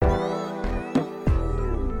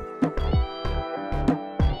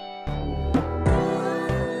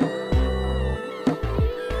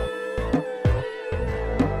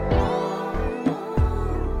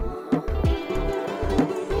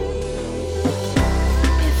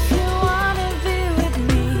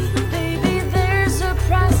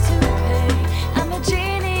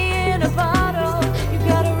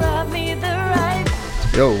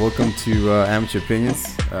Yo, welcome to Amateur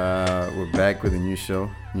Opinions. We're back with a new show,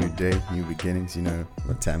 new day, new beginnings. You know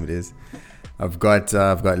what time it is. I've got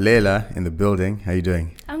Leila in the building. How you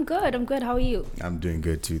doing? I'm good. How are you? I'm doing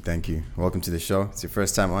good too. Thank you. Welcome to the show. It's your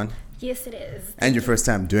first time on. Yes, it is. And your first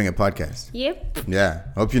time doing a podcast. Yep. Yeah.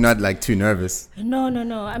 Hope you're not like too nervous. No.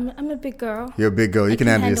 I'm a big girl. You're a big girl. You can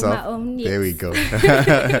handle yourself. My own, yes. There we go.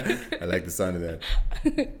 I like the sound of that.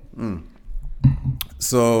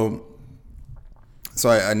 So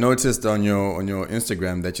I noticed on your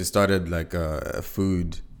Instagram that you started like a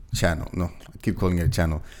food channel. No, I keep calling it a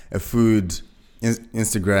channel. A food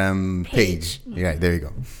Instagram page. Yeah, there you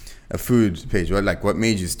go. A food page. What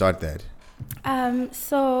made you start that?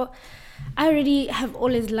 So I already have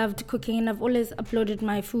always loved cooking, and I've always uploaded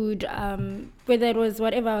my food, whether it was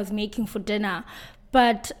whatever I was making for dinner.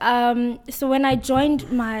 But so when I joined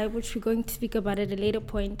which we're going to speak about at a later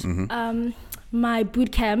point, my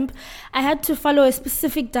boot camp, I had to follow a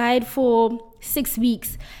specific diet for 6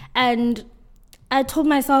 weeks, and I told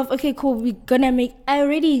myself, okay, cool, I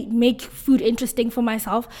already make food interesting for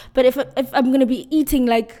myself, but if I'm gonna be eating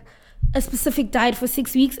like a specific diet for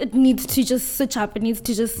 6 weeks, it needs to just switch up. It needs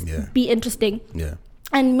to just be interesting. Yeah.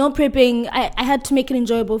 And meal prepping, I had to make it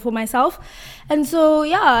enjoyable for myself. And so,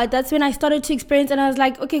 that's when I started to experience, and I was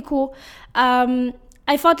like, okay, cool. I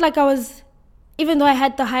felt like even though I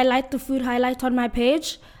had the food highlight on my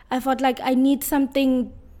page, I felt like I need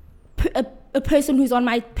something a person who's on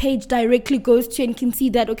my page directly goes to and can see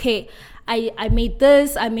that, okay, I made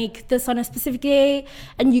this, I make this on a specific day,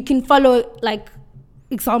 and you can follow like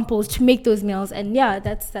examples to make those meals. And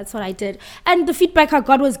that's what I did, and the feedback I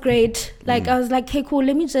got was great. I was like, hey, cool,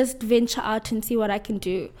 let me just venture out and see what I can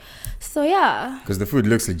do. So because the food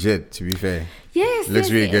looks legit, to be fair. Yes, it looks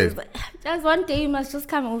really good. That's one day you must just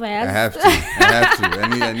come over. I have to.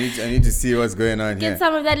 I need to see what's going on here. Get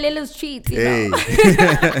some of that Leila's treats, you know.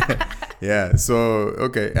 Yeah. So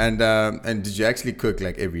okay, and did you actually cook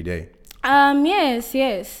like every day? Yes.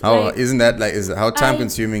 How time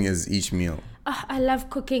consuming is each meal? I love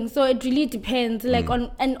cooking, so it really depends.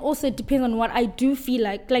 And also it depends on what I do feel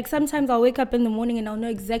like. Like sometimes I'll wake up in the morning and I'll know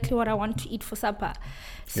exactly what I want to eat for supper.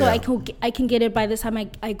 So I can get it by the time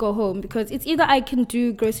I go home, because it's either I can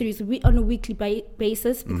do groceries on a weekly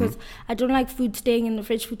basis, because I don't like food staying in the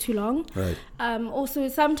fridge for too long. Right. Also,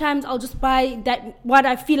 sometimes I'll just buy what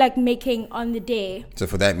I feel like making on the day. So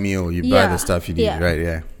for that meal, you buy the stuff you need, right?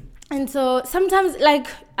 Yeah. And so sometimes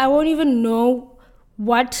I won't even know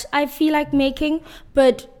what I feel like making,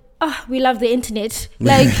 but we love the internet,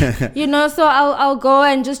 so I'll go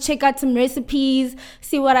and just check out some recipes,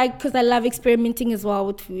 see because I love experimenting as well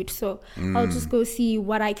with food. So I'll just go see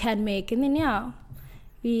what I can make, and then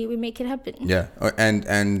we make it happen. Yeah. And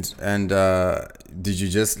did you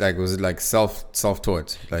just was it like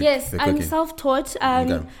self-taught? Yes, I'm self-taught.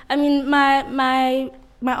 Okay. I mean,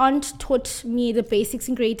 my aunt taught me the basics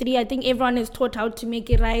in grade 3. I think everyone is taught how to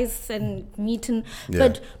make rice and meat,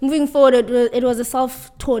 but moving forward, it was a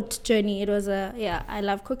self-taught journey. It was I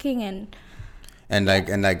love cooking and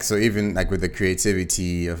so even with the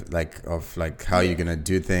creativity of how you're gonna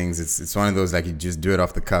do things, it's one of those you just do it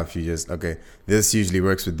off the cuff. You just this usually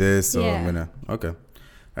works with this, so I'm gonna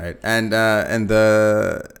right. And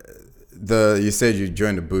you said you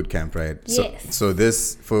joined a boot camp, right? Yes. So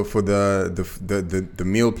this for the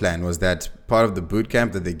meal plan, was that part of the boot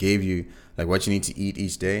camp that they gave you, what you need to eat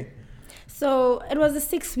each day? So it was a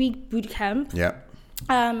 6-week boot camp. Yeah.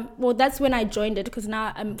 Well, that's when I joined it, because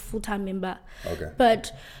now I'm a full-time member. Okay.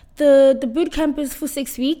 But the boot camp is for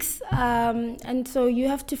 6 weeks, and so you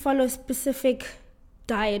have to follow a specific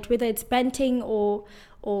diet, whether it's Banting or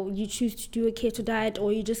you choose to do a keto diet,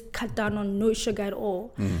 or you just cut down on no sugar at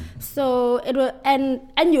all. So it will,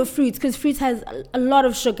 and your fruits, because fruits has a lot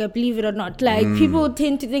of sugar, believe it or not. People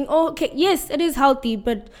tend to think, yes, it is healthy,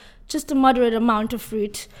 but just a moderate amount of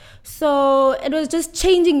fruit. So it was just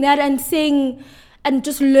changing that and saying, and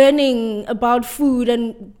just learning about food,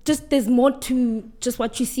 and just there's more to just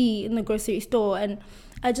what you see in the grocery store. And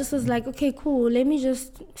I just was like, okay, cool, let me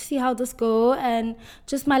just see how this goes. And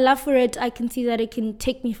just my love for it, I can see that it can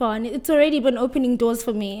take me far. And it's already been opening doors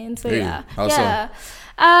for me. And so, really? How so?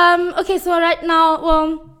 Okay, so right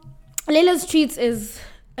now, Leila's Treats is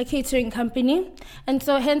a catering company. And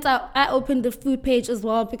so hence I opened the food page as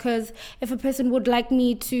well, because if a person would like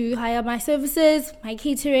me to hire my services, my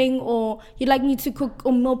catering, or you'd like me to cook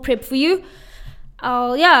or meal prep for you,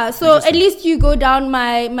 so at least you go down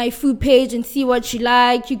my food page and see what you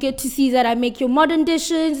like. You get to see that I make your modern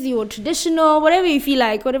dishes, your traditional, whatever you feel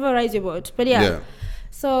like, whatever rides your boat. But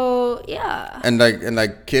so and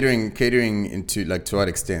catering into to what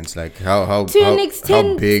extent, how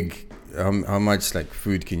big how much like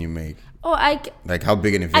food can you make? Oh, Like how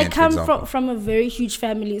big an event? I come for example? from a very huge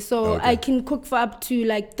family, so Okay. I can cook for up to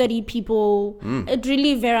like 30 people. It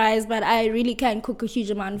really varies, but I really can cook a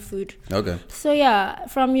huge amount of food. Okay. So yeah,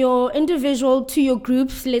 from your individual to your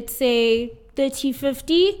groups, let's say 30,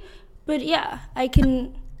 50. But yeah, I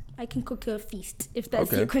can cook a feast if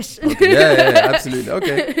that's your question. Okay. Yeah, absolutely.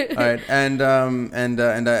 Okay. All right. And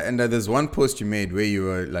there's one post you made where you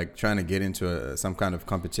were like trying to get into some kind of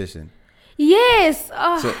competition. Yes.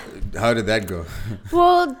 So how did that go?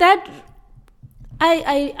 Well, that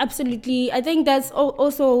I absolutely. I think that's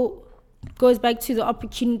also goes back to the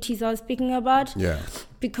opportunities I was speaking about. Yeah.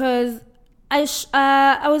 Because I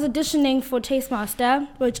was auditioning for Tastemaster,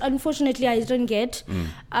 which unfortunately I didn't get.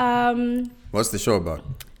 What's the show about?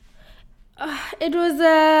 It was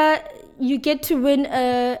you get to win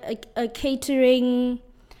a catering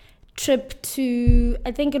trip to,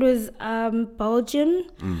 I think it was Belgium,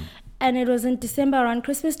 and it was in December around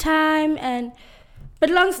Christmas time. But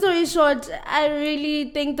long story short, I really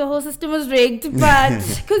think the whole system was rigged, but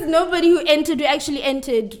because nobody who actually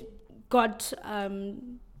entered got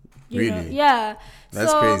you know, Really? yeah. That's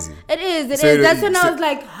so crazy. It is. So That's when I was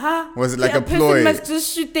like, huh? Was it like a person ploy? must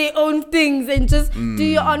just shoot their own things and just do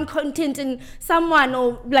your own content, and someone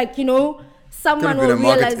or like, you know, someone Could have will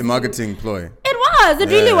been realize. a marketing ploy. It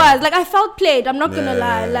really was. Like, I felt played, I'm not gonna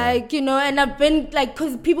lie. Yeah. Like, you know, and I've been like,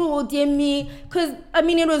 because people will DM me, because I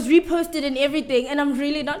mean, it was reposted and everything, and I'm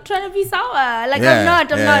really not trying to be sour. Like, I'm not.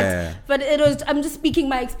 But I'm just speaking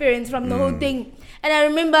my experience from the whole thing. And I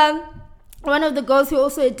remember one of the girls who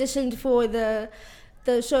also auditioned for the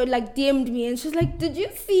show like DM'd me, and she was like, did you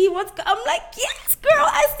see I'm like, yes girl,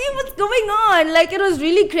 I see what's going on. Like, it was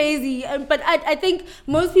really crazy. But I think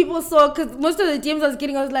most people saw, because most of the DMs I was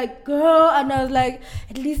getting, I was like, girl, and I was like,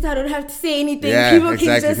 at least I don't have to say anything. Yeah, People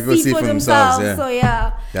exactly. can just People see for themselves. yeah. So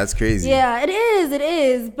yeah, That's crazy. yeah, it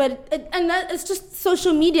is. But it's just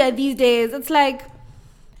social media these days. It's like,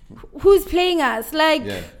 who's playing us? Like,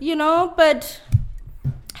 you know, but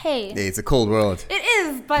hey, it's a cold world. it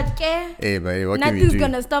is, but Hey, buddy, what can we nothing's do?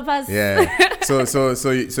 gonna stop us. Yeah.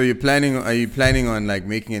 So you're planning? Are you planning on like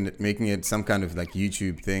making it some kind of like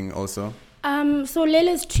YouTube thing also? So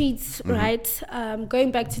Lela's Treats, right?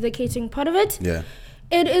 Going back to the catering part of it. Yeah.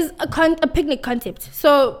 It is a picnic concept.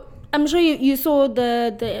 So I'm sure you saw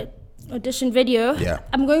the audition video. Yeah.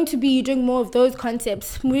 I'm going to be doing more of those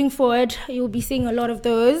concepts moving forward. You'll be seeing a lot of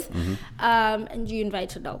those. And you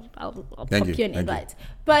invited. I'll pop you an invite.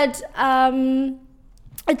 But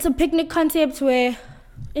it's a picnic concept where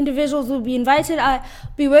individuals will be invited. I'll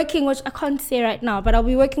be working, which I can't say right now, but I'll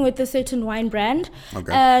be working with a certain wine brand.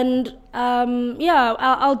 Okay. And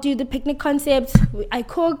I'll do the picnic concept. I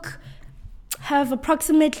cook, have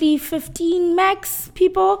approximately 15 max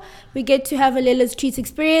people. We get to have a Lela's Treats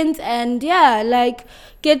experience, and like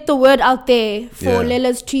get the word out there for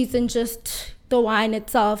Lela's Treats and just the wine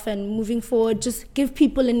itself, and moving forward, just give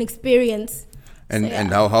people an experience.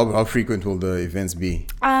 And how frequent will the events be?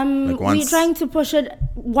 Like We're trying to push it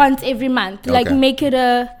once every month, like Okay. make it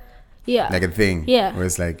like a thing. Yeah. Where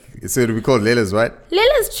it's like, so it'll be called Lela's what?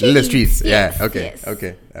 Lela's Treats. Lela's Treats. Yes, Yeah. Okay. yes.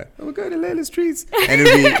 Okay. We're going to Lela's Treats. And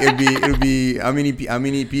it'll be how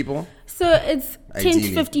many people? So it's 10 Ideally.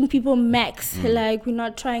 to 15 people max. Like, we're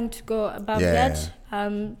not trying to go above that,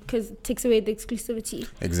 because it takes away the exclusivity.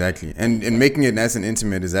 Exactly. And making it nice and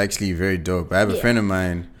intimate is actually very dope. I have a friend of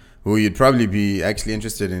mine who you'd probably be actually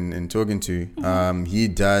interested in talking to. He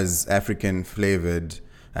does African flavored.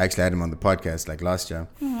 I actually had him on the podcast like last year.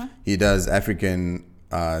 He does African,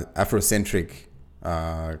 Afrocentric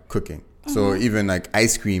cooking. So even like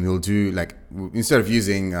ice cream, he'll do like, instead of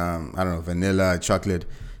using, vanilla, chocolate,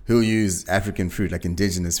 he'll use African fruit, like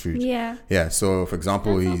indigenous fruit. Yeah. Yeah. So for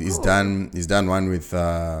example, he's done one with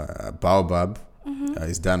baobab.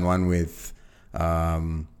 He's done one with,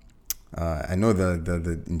 I know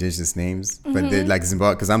the indigenous names, but they're like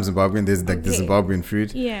Zimbabwe, because I'm Zimbabwean. There's like the Zimbabwean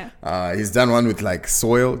fruit. Yeah. He's done one with like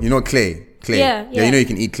soil, clay. Yeah. You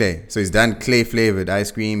can eat clay. So he's done clay flavored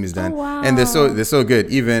ice cream. He's done, wow. and they're so good.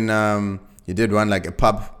 Even he did one like a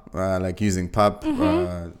pub, like using pub. It's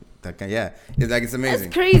amazing.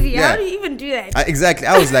 That's crazy. Yeah. How do you even do that? Exactly.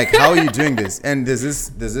 I was like, how are you doing this? And there's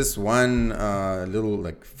this one little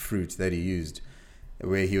like fruit that he used,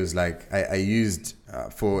 where he was like, I used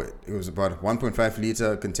it was about a 1.5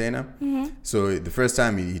 liter container. So the first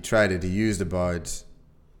time he tried it, he used about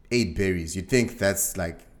 8 berries. You'd think that's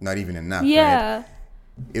like not even enough. Yeah. Right?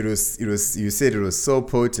 You said it was so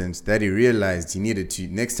potent that he realized he needed to,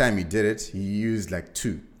 next time he did it, he used like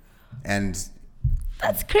 2. And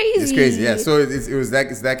That's crazy. it's crazy, yeah. So it's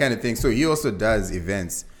that kind of thing. So he also does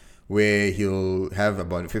events where he'll have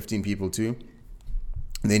about 15 people too.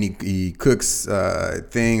 And then he cooks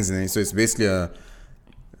things, and then, so it's basically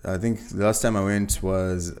I think the last time I went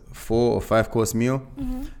was 4 or 5 course meal.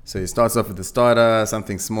 So he starts off with the starter,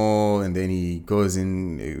 something small, and then he goes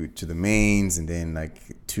in to the mains, and then like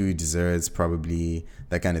 2 desserts, probably,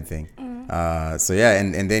 that kind of thing. So yeah,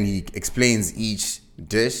 and then he explains each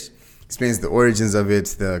dish, explains the origins of it,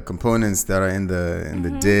 the components that are in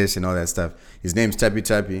the dish, and all that stuff. His name's Chappy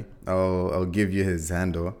Chappy. I'll give you his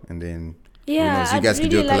handle, and then you guys could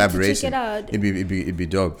do a collaboration. It'd be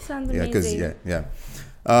dope. Sounds amazing.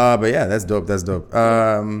 But yeah, that's dope.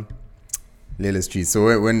 Layla's Treats.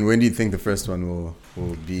 So when do you think the first one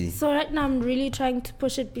will be? So right now I'm really trying to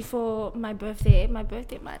push it before my birthday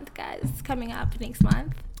month, guys. It's coming up next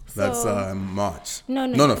month. So That's March.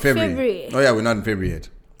 No, February. Oh yeah, we're not in February yet.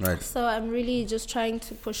 Right. So I'm really just trying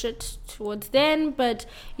to push it towards then. But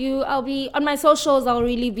I'll be on my socials. I'll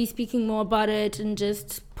really be speaking more about it and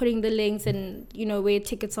just putting the links and where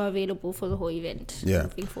tickets are available for the whole event. Yeah.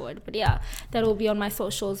 Moving forward, but yeah, that will be on my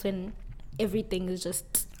socials when everything is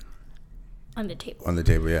just on the table. On the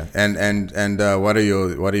table, yeah. And what are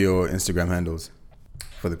your Instagram handles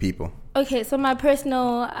for the people? Okay, so my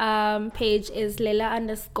personal page is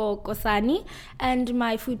Lela_Kosani, and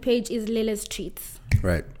my food page is Lela's Treats.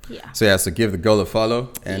 Right. Yeah. So give the girl a follow,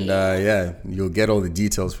 and you'll get all the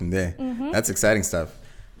details from there. That's exciting stuff.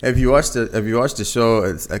 Have you watched the show?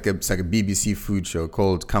 It's like a BBC food show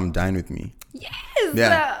called Come Dine With Me. Yes.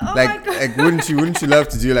 Yeah. My God. Like wouldn't you love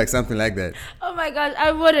to do like something like that? Oh my God,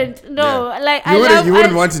 I wouldn't. No, Yeah. You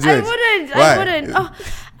wouldn't want to do it. I wouldn't. Oh,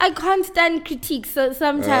 I can't stand critiques. So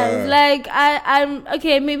sometimes, I'm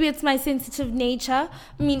okay. Maybe it's my sensitive nature.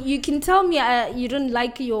 I mean, you can tell me you don't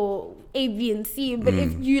like your A, B, and C, but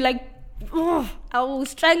if you like, I will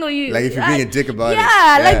strangle you. Like if you're being a dick about it.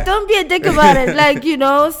 Yeah, like don't be a dick about it. Like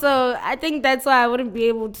So I think that's why I wouldn't be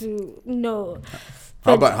able to know.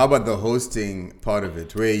 How about the hosting part of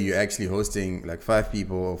it, where you're actually hosting like 5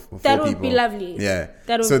 people or 4 people? That would be lovely. Yeah.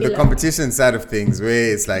 That would so be the lovely. competition side of things,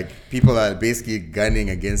 where it's like people are basically gunning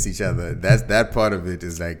against each other. That part of it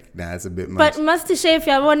is like, nah, it's a bit much. But MasterChef,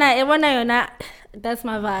 that's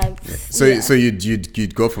my vibe. Yeah. So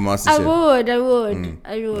you'd go for MasterChef?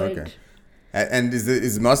 I would. Okay. And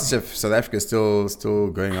is MasterChef South Africa still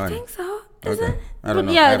going on? I think so. Is Okay. it? I don't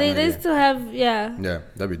know. Yeah, they still have, Yeah,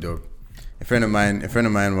 that'd be dope. A friend of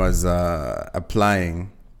mine was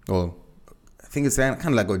applying. Well, I think it's kind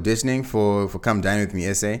of like auditioning for Come Dine With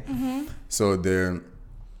Me SA. So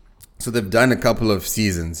they've done a couple of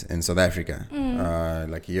seasons in South Africa,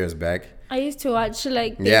 like years back. I used to watch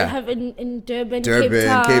they have in Durban,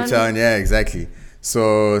 Cape Town. Yeah, exactly.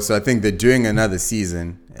 So I think they're doing another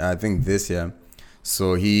season. I think this year.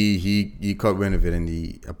 So he caught wind of it and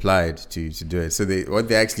he applied to do it. So what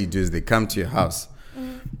they actually do is they come to your house.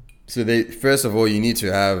 So first of all, you need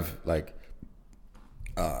to have like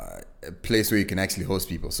a place where you can actually host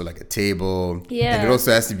people. So like a table. Yeah. And it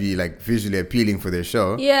also has to be like visually appealing for their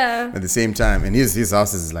show. Yeah. At the same time. And his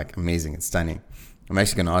house is like amazing. It's stunning. I'm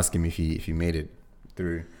actually going to ask him if he made it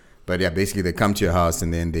through. But yeah, basically they come to your house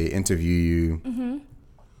and then they interview you,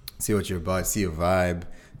 see what you're about, see your vibe.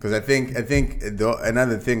 Because I think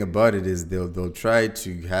another thing about it is they'll try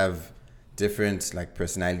to have different like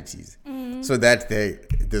personalities, so that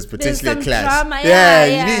there's potentially a clash. Drama,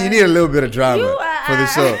 you need a little bit of drama for the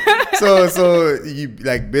show. So you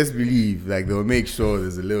like best believe like they'll make sure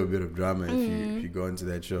there's a little bit of drama if you go into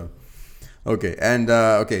that show. Okay, and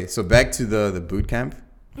so back to the boot camp.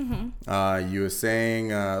 You were saying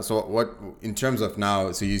so what in terms of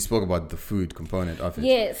now, so you spoke about the food component of it.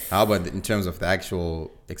 Yes. How about in terms of the actual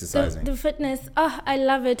exercising? The fitness, I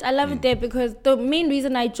love it. I love it there because the main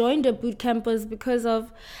reason I joined a boot camp was because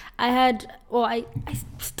of I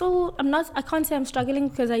can't say I'm struggling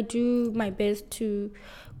because I do my best to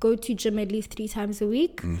go to gym at least 3 times a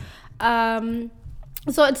week.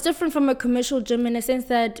 So it's different from a commercial gym in a sense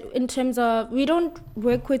that in terms of we don't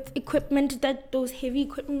work with equipment, those heavy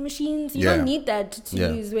equipment machines. You don't need that to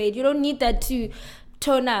lose weight. You don't need that to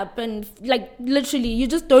tone up and like literally you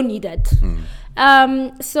just don't need that.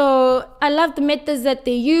 So I love the methods that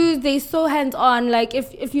they use. They're so hands-on. Like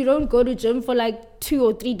if you don't go to gym for like 2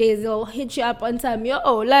 or 3 days, they'll hit you up on time.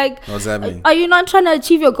 Like what's that mean? Are you not trying to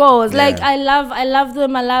achieve your goals? Like I love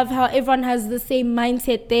them. I love how everyone has the same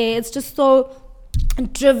mindset there. It's just so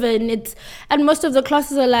driven. And most of the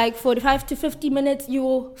classes are like 45 to 50 minutes. You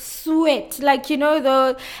will sweat,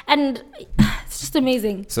 and it's just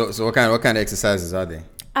amazing. So what kind of exercises are they?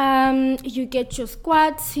 You get your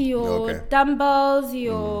squats, your dumbbells,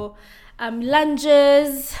 your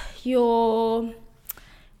lunges, your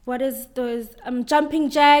what is those jumping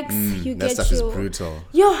jacks? You that get stuff is your brutal.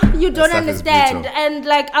 you don't stuff is understand, brutal. and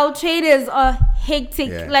like our trainers are hectic.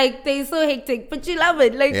 Yeah. Like they're so hectic, but you love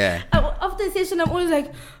it. Like Yeah. after the session, I'm always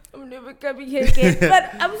like, I'm never coming here again,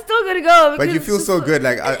 but I'm still gonna go. But because you feel it's so just good,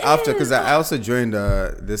 like after, because I Yeah. also joined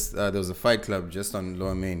this. There was a fight club just on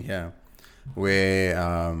Lower Main here,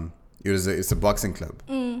 where it's a boxing club.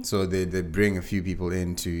 So they bring a few people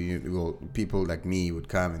in to people like me would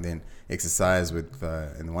come and then exercise with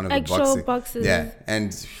in one of Like the show boxing. boxes. Yeah,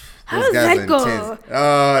 and How those does guys that are go? intense.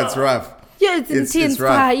 Oh, it's rough. Yeah, it's intense. It's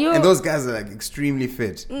rough. Yo. And those guys are like extremely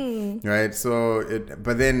fit, right? So,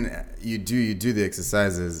 but then you do the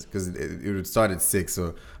exercises because it would start at 6.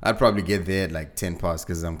 So I'd probably get there at like 10 past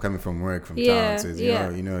because I'm coming from work from Yeah, town. So it's, yeah.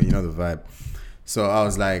 you know the vibe. So I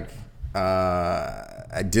was like,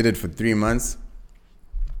 I did it for 3 months,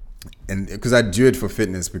 and because I do it for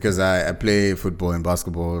fitness because I play football and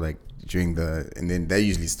basketball like and then that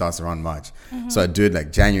usually starts around March. So I do it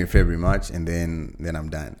like January, February, March, and then I'm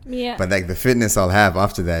done. Yeah. But like the fitness I'll have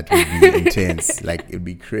after that would be intense. Like it'd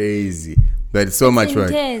be crazy. But it's so much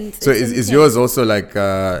intense. work. So It's is intense. yours also like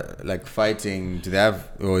fighting? Do they have,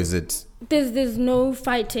 or is it? There's no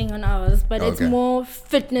fighting on ours, but it's Okay. more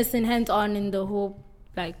fitness and hands-on in the whole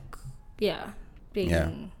being. Yeah.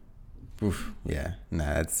 Oof, yeah,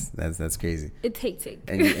 nah, that's crazy. It's hectic.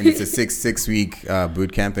 And it's a six week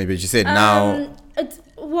boot camp. But you said now.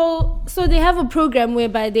 So they have a program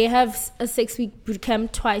whereby they have a 6-week boot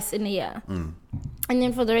camp twice in a year, and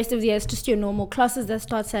then for the rest of the year it's just your normal classes that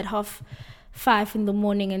starts at 5:30 in the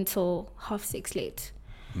morning until 6:30 late.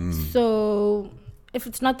 So if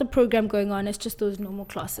it's not the program going on, it's just those normal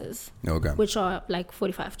classes, Okay. which are like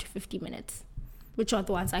 45 to 50 minutes, which are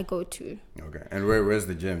the ones I go to. Okay. And where's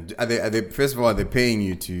the gym? Are they first of all, are they paying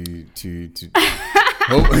you to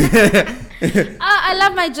I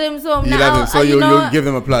love my gym, so You now love them, so you'll give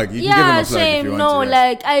them a plug. You can give them yeah, a plug shame. if you No, want to. Yeah.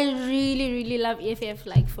 like I really, really love EFF.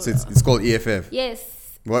 Like for So it's called EFF. yes.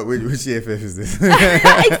 Which EFF is this?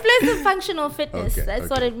 Explosive functional fitness. Okay, That's okay.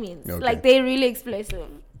 what it means. Okay. Like they're really explosive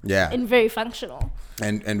Yeah. and very functional.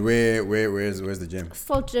 And where's the gym?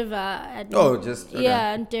 Salt River at Just okay.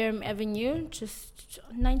 yeah, on Durham Avenue, just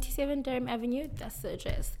 97 Durham Avenue. That's the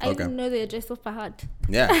address. I Okay. even know the address off by heart.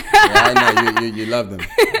 Yeah. I know you love them.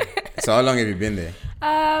 So how long have you been there?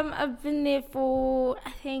 I've been there for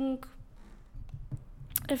I think,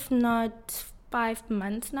 if not 5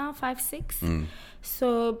 months now, 5, 6.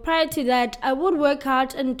 So prior to that, I would work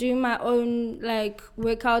out and do my own like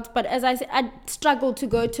workouts. But as I said, I struggle to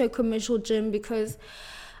go to a commercial gym because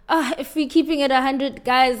if we're keeping it 100,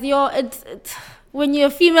 guys, it's when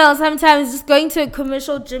you're female, sometimes just going to a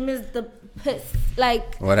commercial gym is the piss.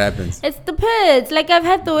 Like What happens? it's the piss. Like I've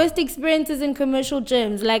had the worst experiences in commercial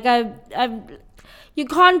gyms. Like you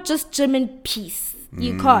can't just gym in peace.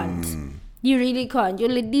 You can't. You really can't.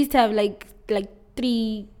 You'll at least have like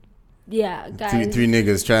 3. Yeah, guys. Three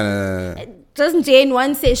niggas trying to. Just in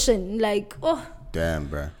one session, like Damn,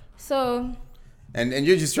 bro. So. And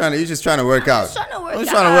you're just trying to work out. I'm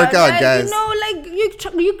trying to work out, like, guys. You know, like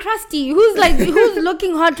you crusty. Who's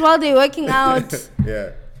looking hot while they're working out?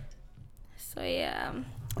 Yeah. So yeah.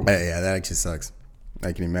 Yeah, that actually sucks.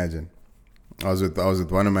 I can imagine. I was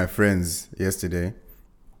with one of my friends yesterday.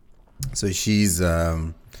 So she's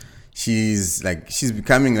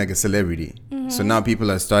becoming like a celebrity. So now people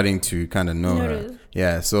are starting to kind of know her. Notice.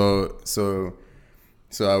 Yeah. So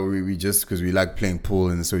we just, because we like playing pool,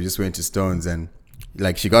 and so we just went to Stones, and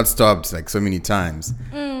like she got stopped like so many times.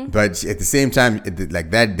 But at the same time,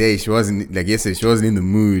 like that day, she wasn't, like yesterday, she wasn't in the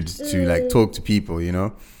mood to like talk to people, you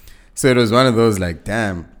know. So it was one of those like,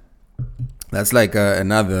 damn, that's like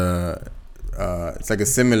another. It's like a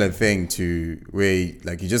similar thing to where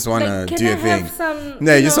like you just want to Like, do your can I thing. have some,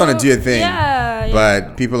 Yeah, you just want to do your thing. Yeah.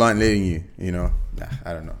 But people aren't letting you, you know. Nah,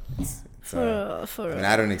 I don't know. For I mean,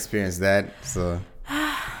 I don't experience that, so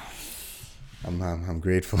I'm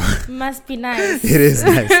grateful. must be nice. It is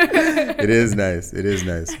nice. It is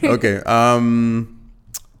nice. Okay. And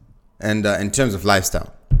in terms of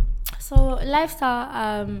lifestyle. So lifestyle,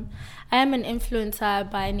 I am an influencer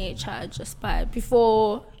by nature,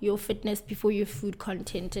 before your fitness, before your food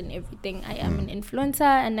content and everything. I am an influencer,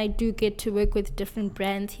 and I do get to work with different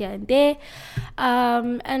brands here and there.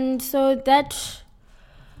 And so that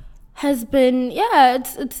has been,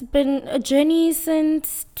 it's been a journey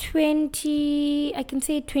since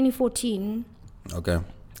 2014. Okay.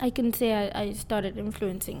 I can say I started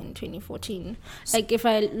influencing in 2014. Like if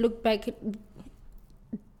I look back,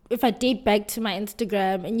 if I date back to my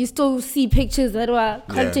Instagram and you still see pictures that were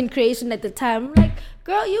content creation at the time, I'm like,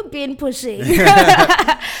 girl, you've been pushing.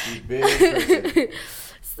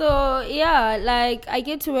 So So yeah, like I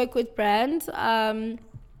get to work with brands, and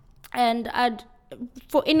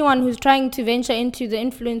for anyone who's trying to venture into the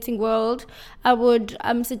influencing world, I would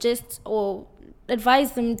suggest or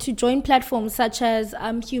advise them to join platforms such as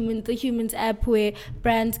the Humans app, where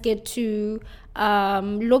brands get to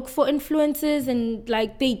look for influencers, and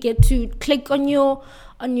like they get to click on your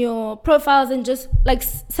profiles and just like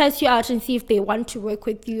search you out and see if they want to work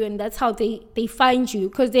with you, and that's how they find you.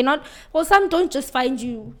 Because some don't just find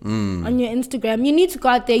you on your Instagram. You need to go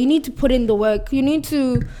out there, you need to put in the work, you need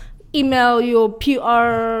to email your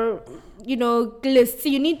PR lists.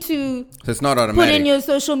 You need to so it's not automatic. Put in your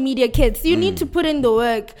social media kits. You need to put in the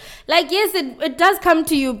work. Like, yes, it does come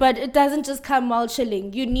to you, but it doesn't just come while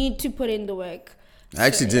chilling. You need to put in the work. I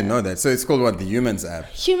actually didn't know that. So it's called what? The Humans app?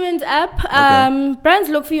 Humans app. Okay. Brands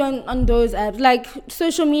look for you on those apps. Like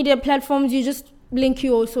social media platforms, you just link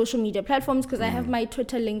your social media platforms, because I have my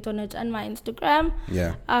Twitter linked on it and my Instagram.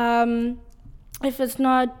 Yeah. If it's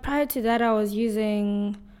not, prior to that, I was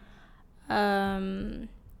using...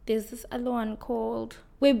 there's this other one called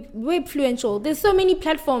Webfluential. There's so many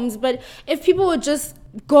platforms, but if people would just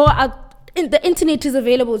go out, the internet is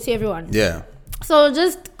available to everyone. Yeah. So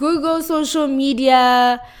just Google social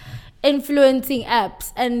media influencing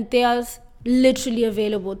apps, and they are literally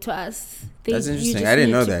available to us. That's interesting. I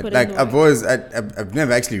didn't know that. Like I've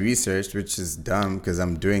never actually researched, which is dumb because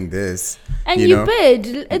I'm doing this. And you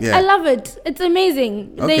bid. I love it. It's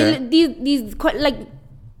amazing. Okay.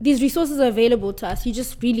 These resources are available to us. You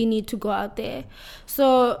just really need to go out there.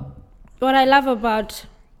 So what I love about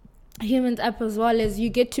Humans app as well is you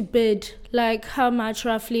get to bid like how much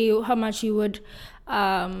you would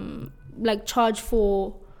charge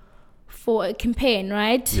for a campaign,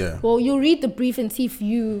 right? Yeah. Well, you'll read the brief and see if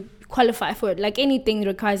you qualify for it. Like anything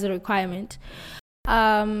requires a requirement.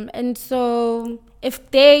 And so if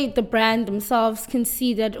the brand themselves can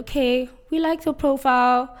see that, okay, we like your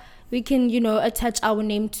profile, we can, attach our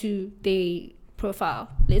name to the profile.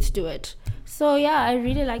 Let's do it. So yeah, I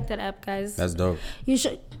really like that app, guys. That's dope. You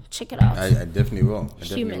should check it out. I definitely will.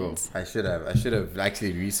 Humans. I should have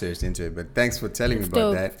actually researched into it, but thanks for telling me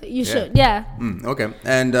about that. You should, yeah. Okay.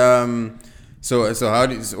 And so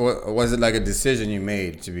was it like a decision you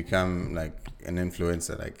made to become like an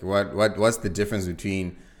influencer? Like what's the difference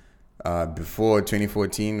between before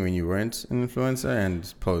 2014 when you weren't an influencer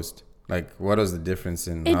and post? Like, what was the difference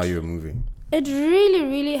in how you were moving? It really,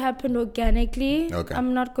 really happened organically. Okay.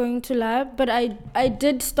 I'm not going to lie, but I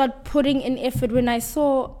did start putting in effort when I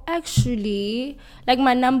saw actually, like,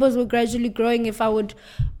 my numbers were gradually growing if I would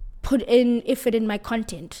put in effort in my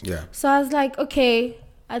content. Yeah. So I was like, okay,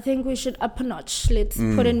 I think we should up a notch. Let's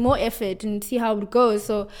put in more effort and see how it goes.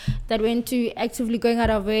 So that went to actively going out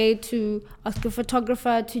of our way to ask a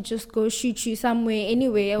photographer to just go shoot you somewhere,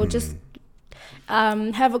 anywhere, or just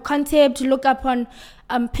have a concept, look up on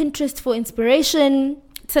Pinterest for inspiration.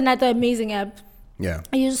 It's another amazing app. Yeah.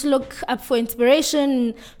 You just look up for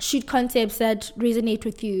inspiration, shoot concepts that resonate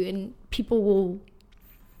with you, and people will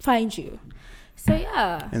find you. So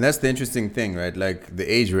yeah. And that's the interesting thing, right? Like the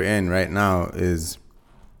age we're in right now is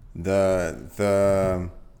the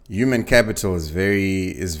human capital is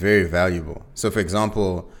very valuable. So for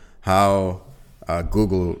example, how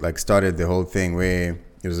Google like started the whole thing where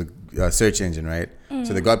it was a search engine, right?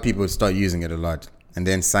 So they got people to start using it a lot and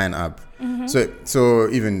then sign up. So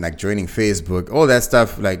even like joining Facebook, all that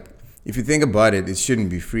stuff, like if you think about it, it shouldn't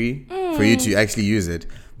be free for you to actually use it.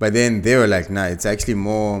 But then they were like, nah, it's actually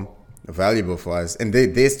more valuable for us. And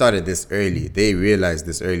they started this early. They realized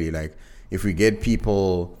this early. Like if we get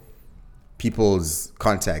people's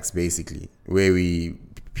contacts basically where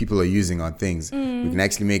people are using our things, we can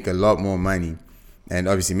actually make a lot more money. And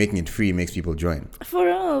obviously making it free makes people join. For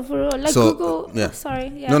real. Like so, Google, yeah.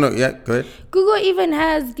 No, yeah, go ahead. Google even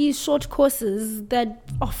has these short courses that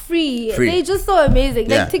are free. They're just so amazing.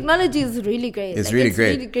 Yeah. Like technology is really great. It's really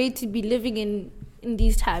great. It's really great to be living in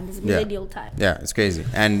these times, millennial times. Yeah, it's crazy.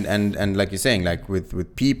 And like you're saying, like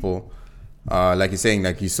with people, like you're saying,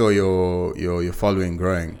 like you saw your following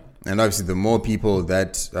growing. And obviously the more people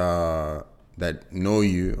that know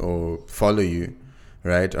you or follow you,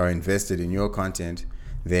 right, are invested in your content,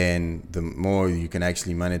 then the more you can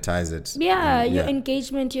actually monetize it. Yeah, your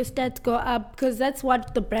engagement, your stats go up because that's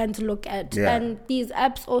what the brands look at. Yeah. And these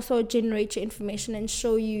apps also generate your information and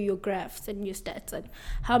show you your graphs and your stats and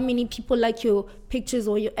how many people like your pictures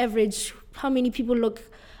or your average, how many people look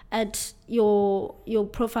at your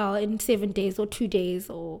profile in 7 days or 2 days,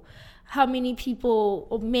 or how many people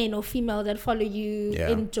or men or female that follow you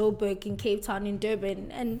in Joburg, in Cape Town, in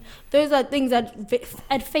Durban. And those are things that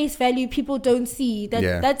at face value people don't see.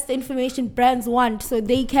 That's the information brands want, so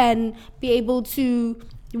they can be able to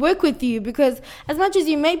work with you, because as much as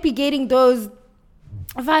you may be getting those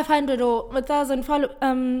 500 or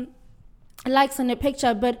 1,000 likes on a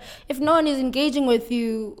picture, but if no one is engaging with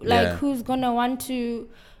you, like who's gonna want to,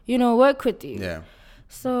 work with you? Yeah.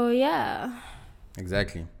 So yeah.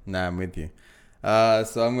 Exactly. Nah, I'm with you.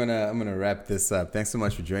 So I'm gonna wrap this up. Thanks so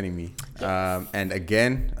much for joining me. Yes. And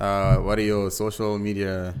again, what are your social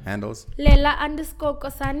media handles?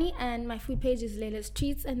 Lela_Kosani, and my food page is Lela's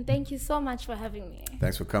Treats. And thank you so much for having me.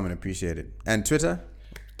 Thanks for coming. Appreciate it. And Twitter?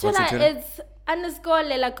 Twitter is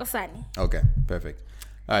 _Lela Kosani. Okay, perfect.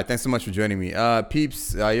 All right, thanks so much for joining me.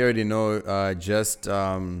 Peeps, you already know, just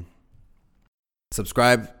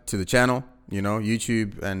subscribe to the channel,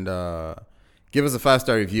 YouTube, and give us a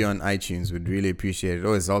 5-star review on iTunes. We'd really appreciate it. It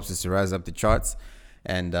always helps us to rise up the charts.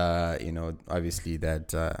 And, obviously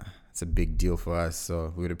that it's a big deal for us.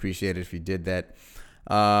 So we would appreciate it if you did that.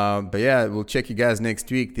 But yeah, we'll check you guys next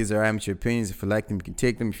week. These are amateur opinions. If you like them, you can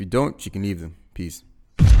take them. If you don't, you can leave them. Peace.